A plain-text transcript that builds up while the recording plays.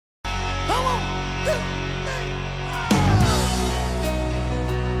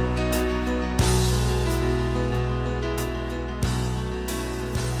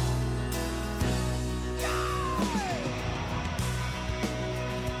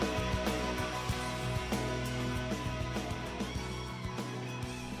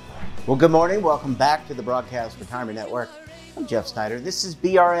Well, good morning. Welcome back to the Broadcast Retirement Network. I'm Jeff Snyder. This is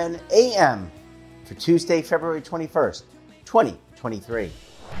BRN AM for Tuesday, February 21st, 2023.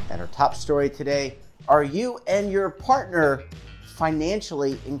 And our top story today, are you and your partner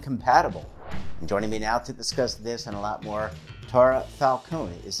financially incompatible? And joining me now to discuss this and a lot more, Tara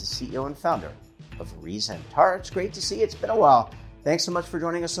Falcone is the CEO and founder of Reason. Tara, it's great to see you. It's been a while. Thanks so much for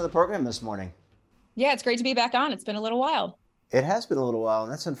joining us on the program this morning. Yeah, it's great to be back on. It's been a little while. It has been a little while,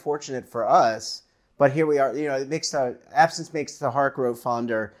 and that's unfortunate for us. But here we are. You know, it makes absence makes the heart grow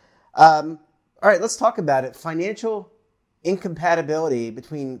fonder. All right, let's talk about it. Financial incompatibility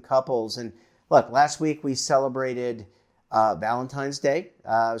between couples. And look, last week we celebrated Valentine's Day. It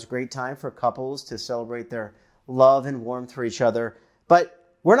was a great time for couples to celebrate their love and warmth for each other. But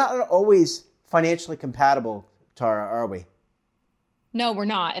we're not always financially compatible, Tara, are we? No, we're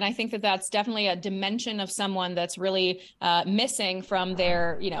not. And I think that that's definitely a dimension of someone that's really missing from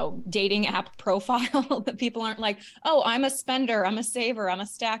their, dating app profile that people aren't like, oh, I'm a spender, I'm a saver, I'm a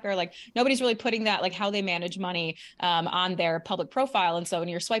stacker. Like nobody's really putting that, like how they manage money on their public profile. And so when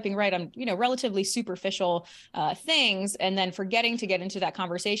you're swiping right on, relatively superficial things, and then forgetting to get into that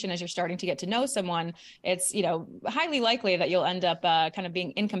conversation as you're starting to get to know someone, it's, highly likely that you'll end up kind of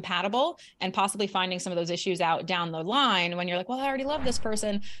being incompatible and possibly finding some of those issues out down the line when you're like, well, I already love this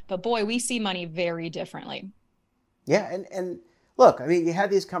person, but boy, we see money very differently. Yeah. And look, I mean, you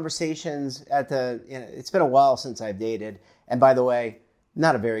have these conversations it's been a while since I've dated. And by the way,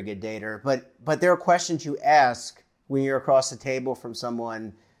 not a very good dater, but there are questions you ask when you're across the table from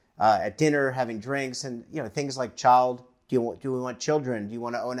someone at dinner, having drinks, and, things like do we want children? Do you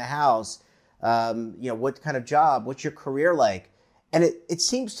want to own a house? What kind of job? What's your career like? And it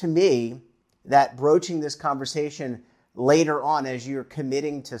seems to me that broaching this conversation later on as you're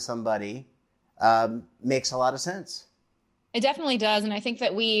committing to somebody makes a lot of sense. It definitely does. And I think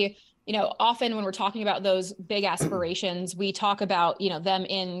that we, often when we're talking about those big aspirations, we talk about, them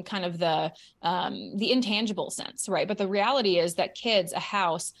in kind of the intangible sense, right? But the reality is that kids, a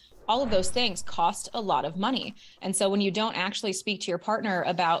house, all of those things cost a lot of money. And so when you don't actually speak to your partner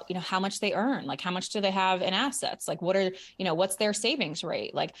about, how much they earn, like how much do they have in assets, like what's their savings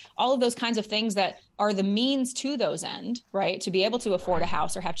rate, like all of those kinds of things that are the means to those end, right? To be able to afford a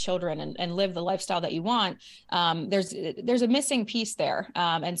house or have children and live the lifestyle that you want. There's a missing piece there.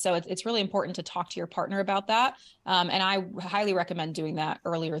 And so it's really important to talk to your partner about that. And I highly recommend doing that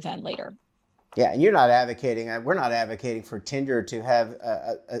earlier than later. Yeah, and we're not advocating for Tinder to have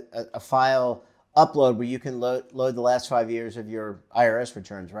a file upload where you can load the last 5 years of your IRS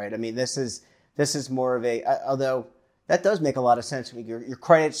returns, right? I mean, this is more of although that does make a lot of sense. Your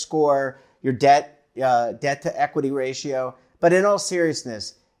credit score, your debt to equity ratio. But in all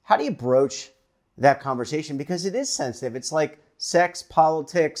seriousness, how do you broach that conversation? Because it is sensitive. It's like sex,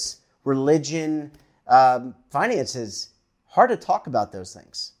 politics, religion, finances. Hard to talk about those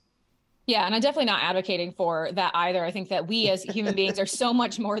things. Yeah, and I'm definitely not advocating for that either. I think that we as human beings are so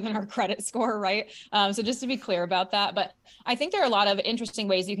much more than our credit score, right? So just to be clear about that. But I think there are a lot of interesting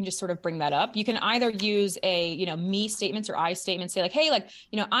ways you can just sort of bring that up. You can either use a, me statements or I statements, say like, hey, like,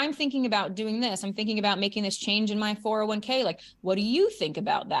 I'm thinking about doing this. I'm thinking about making this change in my 401k. Like, what do you think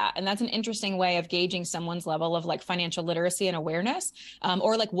about that? And that's an interesting way of gauging someone's level of like financial literacy and awareness.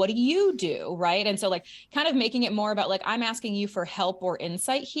 Or like, what do you do, right? And so like kind of making it more about like, I'm asking you for help or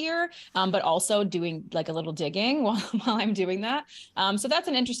insight here. But also doing like a little digging while I'm doing that. So that's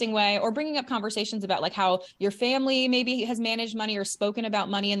an interesting way, or bringing up conversations about like how your family maybe has managed money or spoken about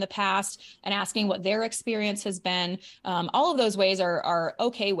money in the past and asking what their experience has been. All of those ways are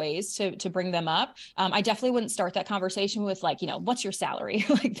okay ways to bring them up. I definitely wouldn't start that conversation with like, what's your salary?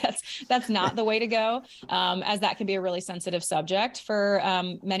 Like that's not the way to go, as that can be a really sensitive subject for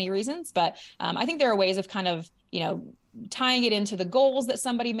many reasons. But I think there are ways of kind of, tying it into the goals that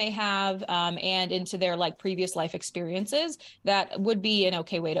somebody may have and into their like previous life experiences that would be an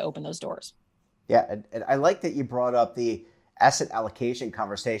okay way to open those doors. Yeah. And I like that you brought up the asset allocation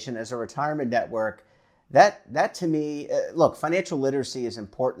conversation as a retirement network. That to me, look, financial literacy is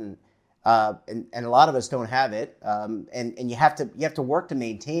important. And a lot of us don't have it. And you have to work to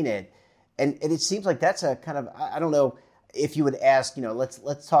maintain it. And it seems like that's a kind of, I don't know if you would ask,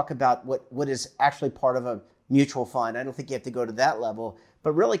 let's talk about what is actually part of a mutual fund. I don't think you have to go to that level,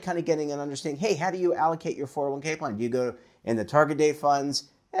 but really kind of getting an understanding, hey, how do you allocate your 401k plan? Do you go in the target date funds?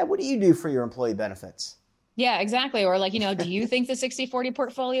 what do you do for your employee benefits? Yeah, exactly. Or like, do you think the 60/40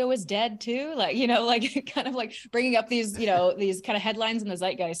 portfolio is dead too? Like, like kind of like bringing up these, these kind of headlines in the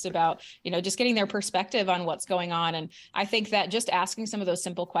zeitgeist about, just getting their perspective on what's going on. And I think that just asking some of those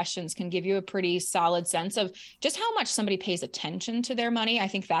simple questions can give you a pretty solid sense of just how much somebody pays attention to their money. I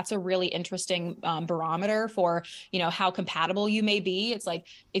think that's a really interesting barometer for, how compatible you may be. It's like,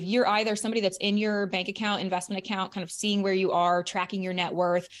 if you're either somebody that's in your bank account, investment account, kind of seeing where you are, tracking your net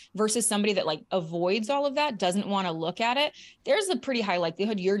worth, versus somebody that like avoids all of that, doesn't want to look at it, there's a pretty high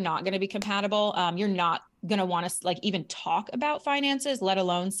likelihood you're not going to be compatible. You're not going to want to like even talk about finances, let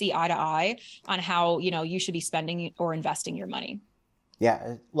alone see eye to eye on how, you should be spending or investing your money.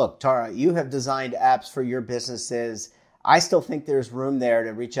 Yeah. Look, Tara, you have designed apps for your businesses. I still think there's room there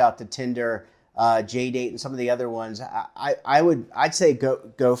to reach out to Tinder, JDate, and some of the other ones. I'd say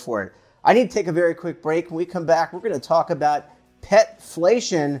go for it. I need to take a very quick break. When we come back, we're going to talk about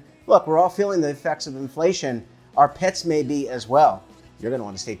petflation. Look, we're all feeling the effects of inflation. Our pets may be as well. You're going to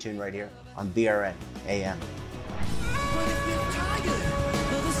want to stay tuned right here on BRN AM.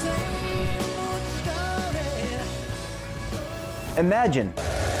 Imagine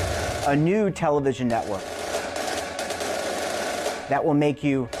a new television network that will make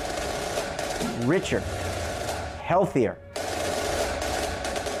you richer, healthier,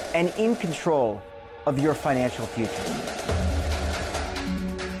 and in control of your financial future.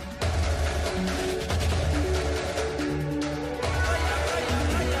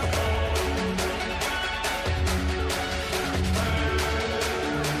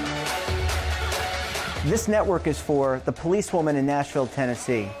 This network is for the policewoman in Nashville,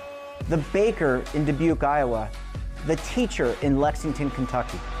 Tennessee, the baker in Dubuque, Iowa, the teacher in Lexington,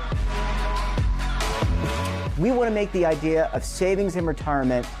 Kentucky. We want to make the idea of savings and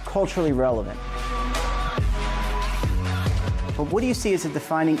retirement culturally relevant. But what do you see as a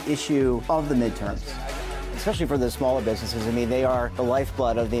defining issue of the midterms, especially for the smaller businesses? I mean, they are the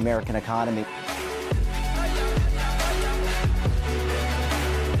lifeblood of the American economy.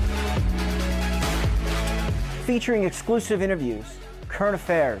 Featuring exclusive interviews, current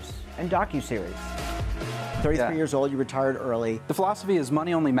affairs, and docuseries. 33 years old, you retired early. The philosophy is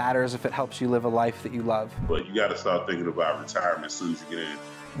money only matters if it helps you live a life that you love. But you got to start thinking about retirement as soon as you get in.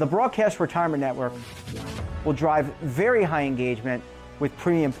 The Broadcast Retirement Network will drive very high engagement with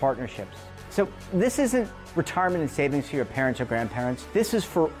premium partnerships. So this isn't retirement and savings for your parents or grandparents. This is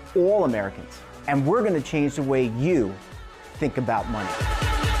for all Americans. And we're going to change the way you think about money.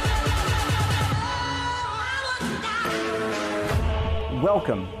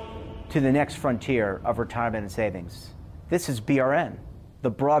 Welcome to the next frontier of retirement and savings. This is BRN, the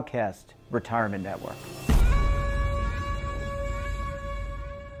Broadcast Retirement Network.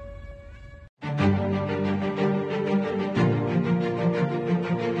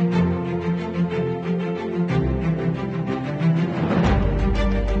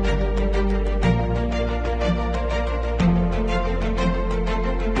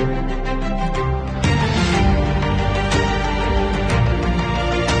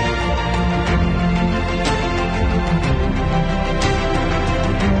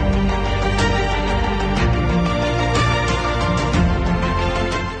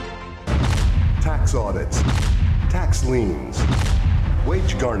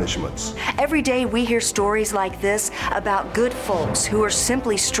 Every day we hear stories like this about good folks who are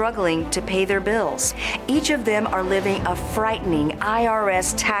simply struggling to pay their bills. Each of them are living a frightening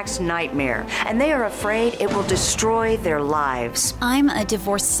IRS tax nightmare, and they are afraid it will destroy their lives. I'm a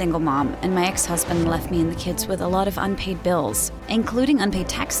divorced single mom, and my ex-husband left me and the kids with a lot of unpaid bills, including unpaid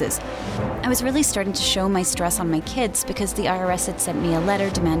taxes. I was really starting to show my stress on my kids because the IRS had sent me a letter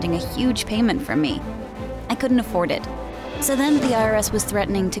demanding a huge payment from me. I couldn't afford it. So then the IRS was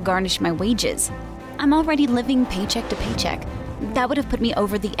threatening to garnish my wages. I'm already living paycheck to paycheck. That would have put me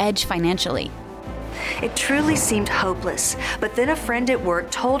over the edge financially. It truly seemed hopeless, but then a friend at work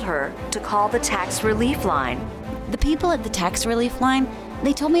told her to call the tax relief line. The people at the tax relief line,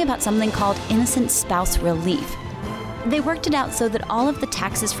 they told me about something called innocent spouse relief. They worked it out so that all of the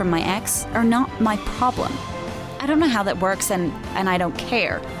taxes from my ex are not my problem. I don't know how that works, and I don't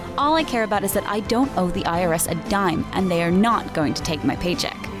care. All I care about is that I don't owe the IRS a dime, and they are not going to take my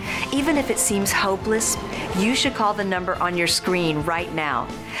paycheck. Even if it seems hopeless, you should call the number on your screen right now.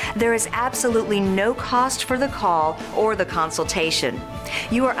 There is absolutely no cost for the call or the consultation.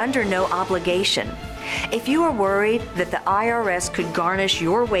 You are under no obligation. If you are worried that the IRS could garnish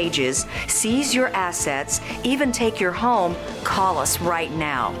your wages, seize your assets, even take your home, call us right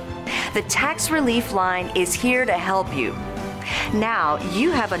now. The Tax Relief Line is here to help you. Now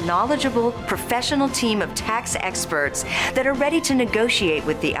you have a knowledgeable, professional team of tax experts that are ready to negotiate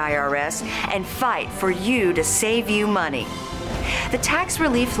with the IRS and fight for you to save you money. The Tax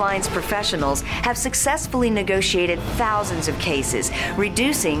Relief Line's professionals have successfully negotiated thousands of cases,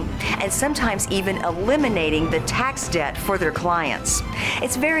 reducing and sometimes even eliminating the tax debt for their clients.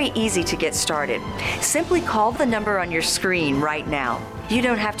 It's very easy to get started. Simply call the number on your screen right now. You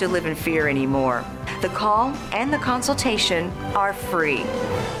don't have to live in fear anymore. The call and the consultation are free.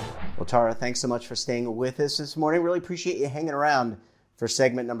 Well, Tara, thanks so much for staying with us this morning. Really appreciate you hanging around for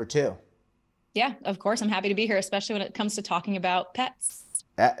segment number 2. Yeah, of course. I'm happy to be here, especially when it comes to talking about pets.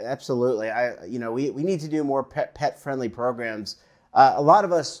 Absolutely. We need to do more pet-friendly programs. A lot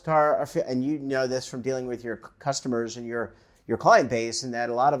of us, Tara, and you know this from dealing with your customers and your client base, and that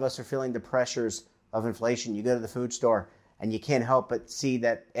a lot of us are feeling the pressures of inflation. You go to the food store, and you can't help but see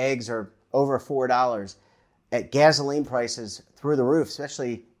that eggs are over $4, at gasoline prices through the roof,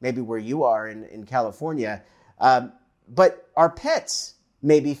 especially maybe where you are in California. But our pets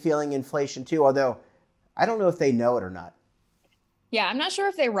may be feeling inflation too, although I don't know if they know it or not. Yeah, I'm not sure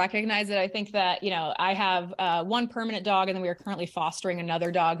if they recognize it. I think that, I have one permanent dog, and then we are currently fostering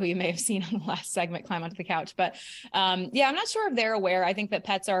another dog who you may have seen on the last segment climb onto the couch. But I'm not sure if they're aware. I think that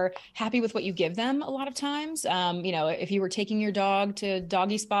pets are happy with what you give them a lot of times. If you were taking your dog to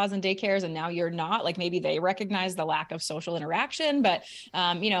doggy spas and daycares and now you're not, like maybe they recognize the lack of social interaction. But,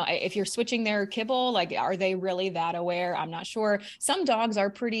 if you're switching their kibble, like, are they really that aware? I'm not sure. Some dogs are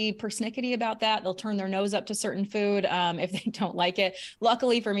pretty persnickety about that. They'll turn their nose up to certain food if they don't like it.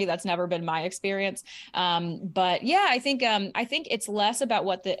 Luckily for me, that's never been my experience. But yeah, I think it's less about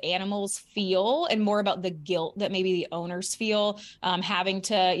what the animals feel and more about the guilt that maybe the owners feel, having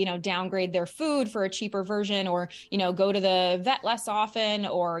to, downgrade their food for a cheaper version, or, go to the vet less often,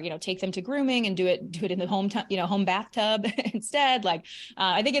 or, take them to grooming and do it in the home bathtub instead. Like,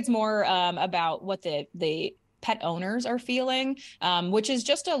 I think it's more about what the pet owners are feeling, which is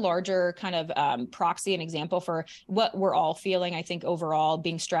just a larger kind of proxy and example for what we're all feeling, I think, overall,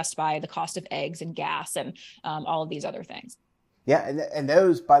 being stressed by the cost of eggs and gas and all of these other things. Yeah. And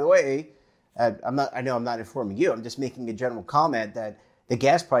those, by the way, I know I'm not informing you. I'm just making a general comment that the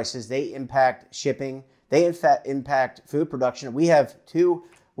gas prices, they impact shipping. They in fact impact food production. We have 2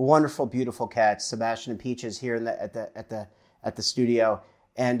 wonderful, beautiful cats, Sebastian and Peaches, here at the studio.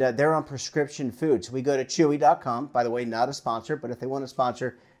 And they're on prescription food. So we go to Chewy.com, by the way, not a sponsor, but if they want to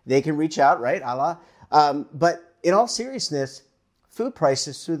sponsor, they can reach out, right? But in all seriousness, food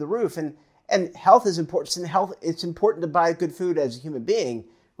prices through the roof. And health is important. And it's important to buy good food as a human being.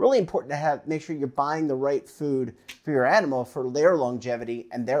 Really important to make sure you're buying the right food for your animal for their longevity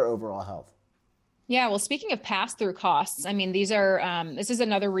and their overall health. Yeah, well, speaking of pass-through costs, I mean, this is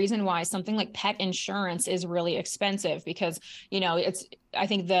another reason why something like pet insurance is really expensive, because, I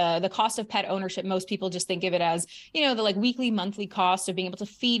think the cost of pet ownership, most people just think of it as, the like weekly, monthly cost of being able to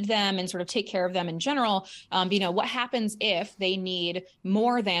feed them and sort of take care of them in general. What happens if they need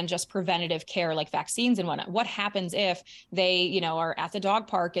more than just preventative care like vaccines and whatnot? What happens if they, are at the dog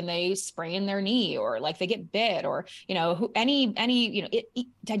park and they sprain their knee, or like they get bit, or,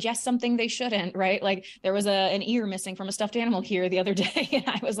 digest something they shouldn't, right? Like there was an ear missing from a stuffed animal here the other day, and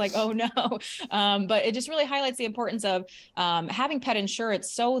I was like, oh no. But it just really highlights the importance of having pet insurance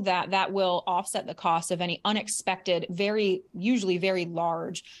so that will offset the cost of any unexpected, usually very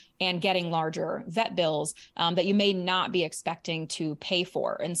large and getting larger vet bills that you may not be expecting to pay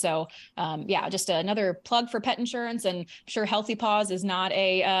for. And so, just another plug for pet insurance. And I'm sure Healthy Paws is not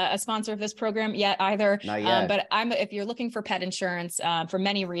a sponsor of this program yet either. Not yet. But if you're looking for pet insurance for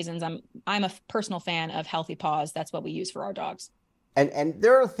many reasons, I'm a personal fan of Healthy Paws. That's what we use for our dogs. And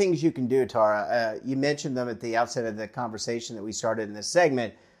there are things you can do, Tara. You mentioned them at the outset of the conversation that we started in this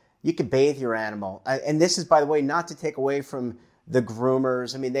segment. You can bathe your animal. And this is, by the way, not to take away from the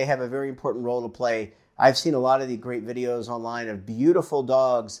groomers. I mean, they have a very important role to play. I've seen a lot of the great videos online of beautiful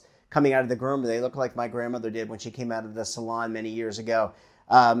dogs coming out of the groomer. They look like my grandmother did when she came out of the salon many years ago.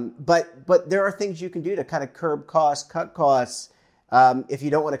 But there are things you can do to kind of curb costs, cut costs, if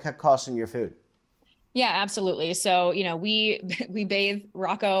you don't want to cut costs on your food. Yeah, absolutely. So, we bathe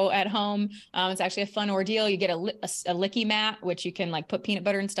Rocco at home. It's actually a fun ordeal. You get a licky mat, which you can like put peanut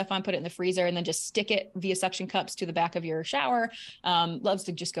butter and stuff on, put it in the freezer, and then just stick it via suction cups to the back of your shower. Loves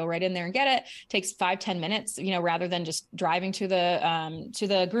to just go right in there and get it. Takes 5-10 minutes, rather than just driving to the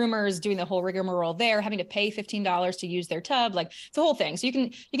groomers, doing the whole rigmarole there, having to pay $15 to use their tub. Like it's a whole thing. So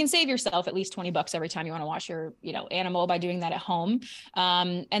you can save yourself at least $20 every time you want to wash your, animal by doing that at home.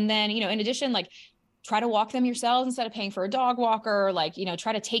 And then, in addition, like, try to walk them yourselves instead of paying for a dog walker, or like,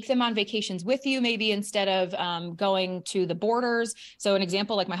 try to take them on vacations with you, maybe instead of going to the borders. So an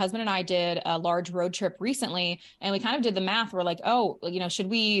example, like my husband and I did a large road trip recently, and we kind of did the math. We're like, oh, should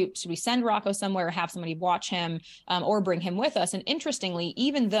we send Rocco somewhere, have somebody watch him, or bring him with us? And interestingly,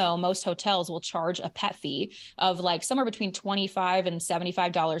 even though most hotels will charge a pet fee of like somewhere between $25 and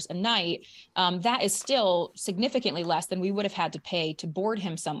 $75 a night, that is still significantly less than we would have had to pay to board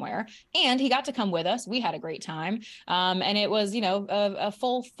him somewhere. And he got to come with us. We had a great time. And it was, a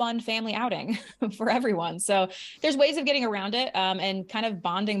full fun family outing for everyone. So there's ways of getting around it, and kind of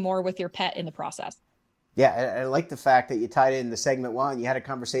bonding more with your pet in the process. Yeah, I like the fact that you tied in the segment one. You had a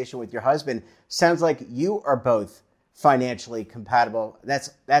conversation with your husband. Sounds like you are both financially compatible.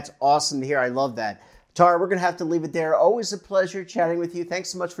 That's awesome to hear. I love that. Tara, we're going to have to leave it there. Always a pleasure chatting with you. Thanks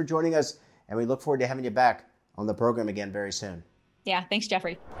so much for joining us, and we look forward to having you back on the program again very soon. Yeah, thanks,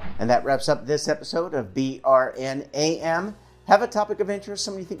 Jeffrey. And that wraps up this episode of BRNAM. Have a topic of interest,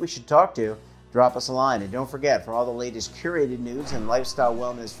 somebody you think we should talk to, drop us a line. And don't forget, for all the latest curated news in lifestyle,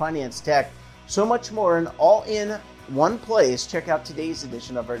 wellness, finance, tech, so much more, and all in one place, check out today's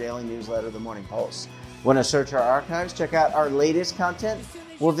edition of our daily newsletter, The Morning Pulse. Want to search our archives, check out our latest content?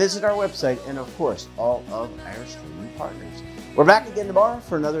 We'll visit our website and, of course, all of our streaming partners. We're back again tomorrow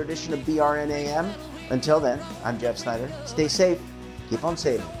for another edition of BRNAM. Until then, I'm Jeff Snyder. Stay safe, keep on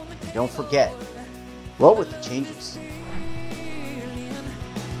saving, and don't forget, roll with the changes.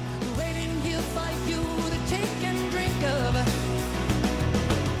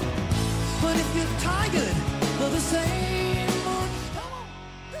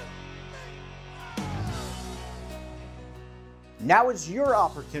 Now is your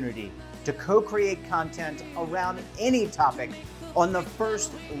opportunity to co-create content around any topic on the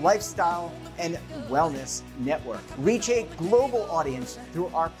First Lifestyle and Wellness Network. Reach a global audience through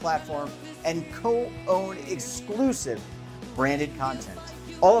our platform and co-own exclusive branded content.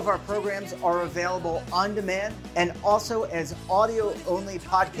 All of our programs are available on demand and also as audio-only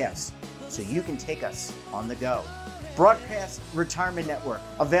podcasts, so you can take us on the go. Broadcast Retirement Network,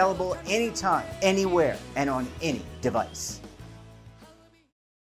 available anytime, anywhere, and on any device.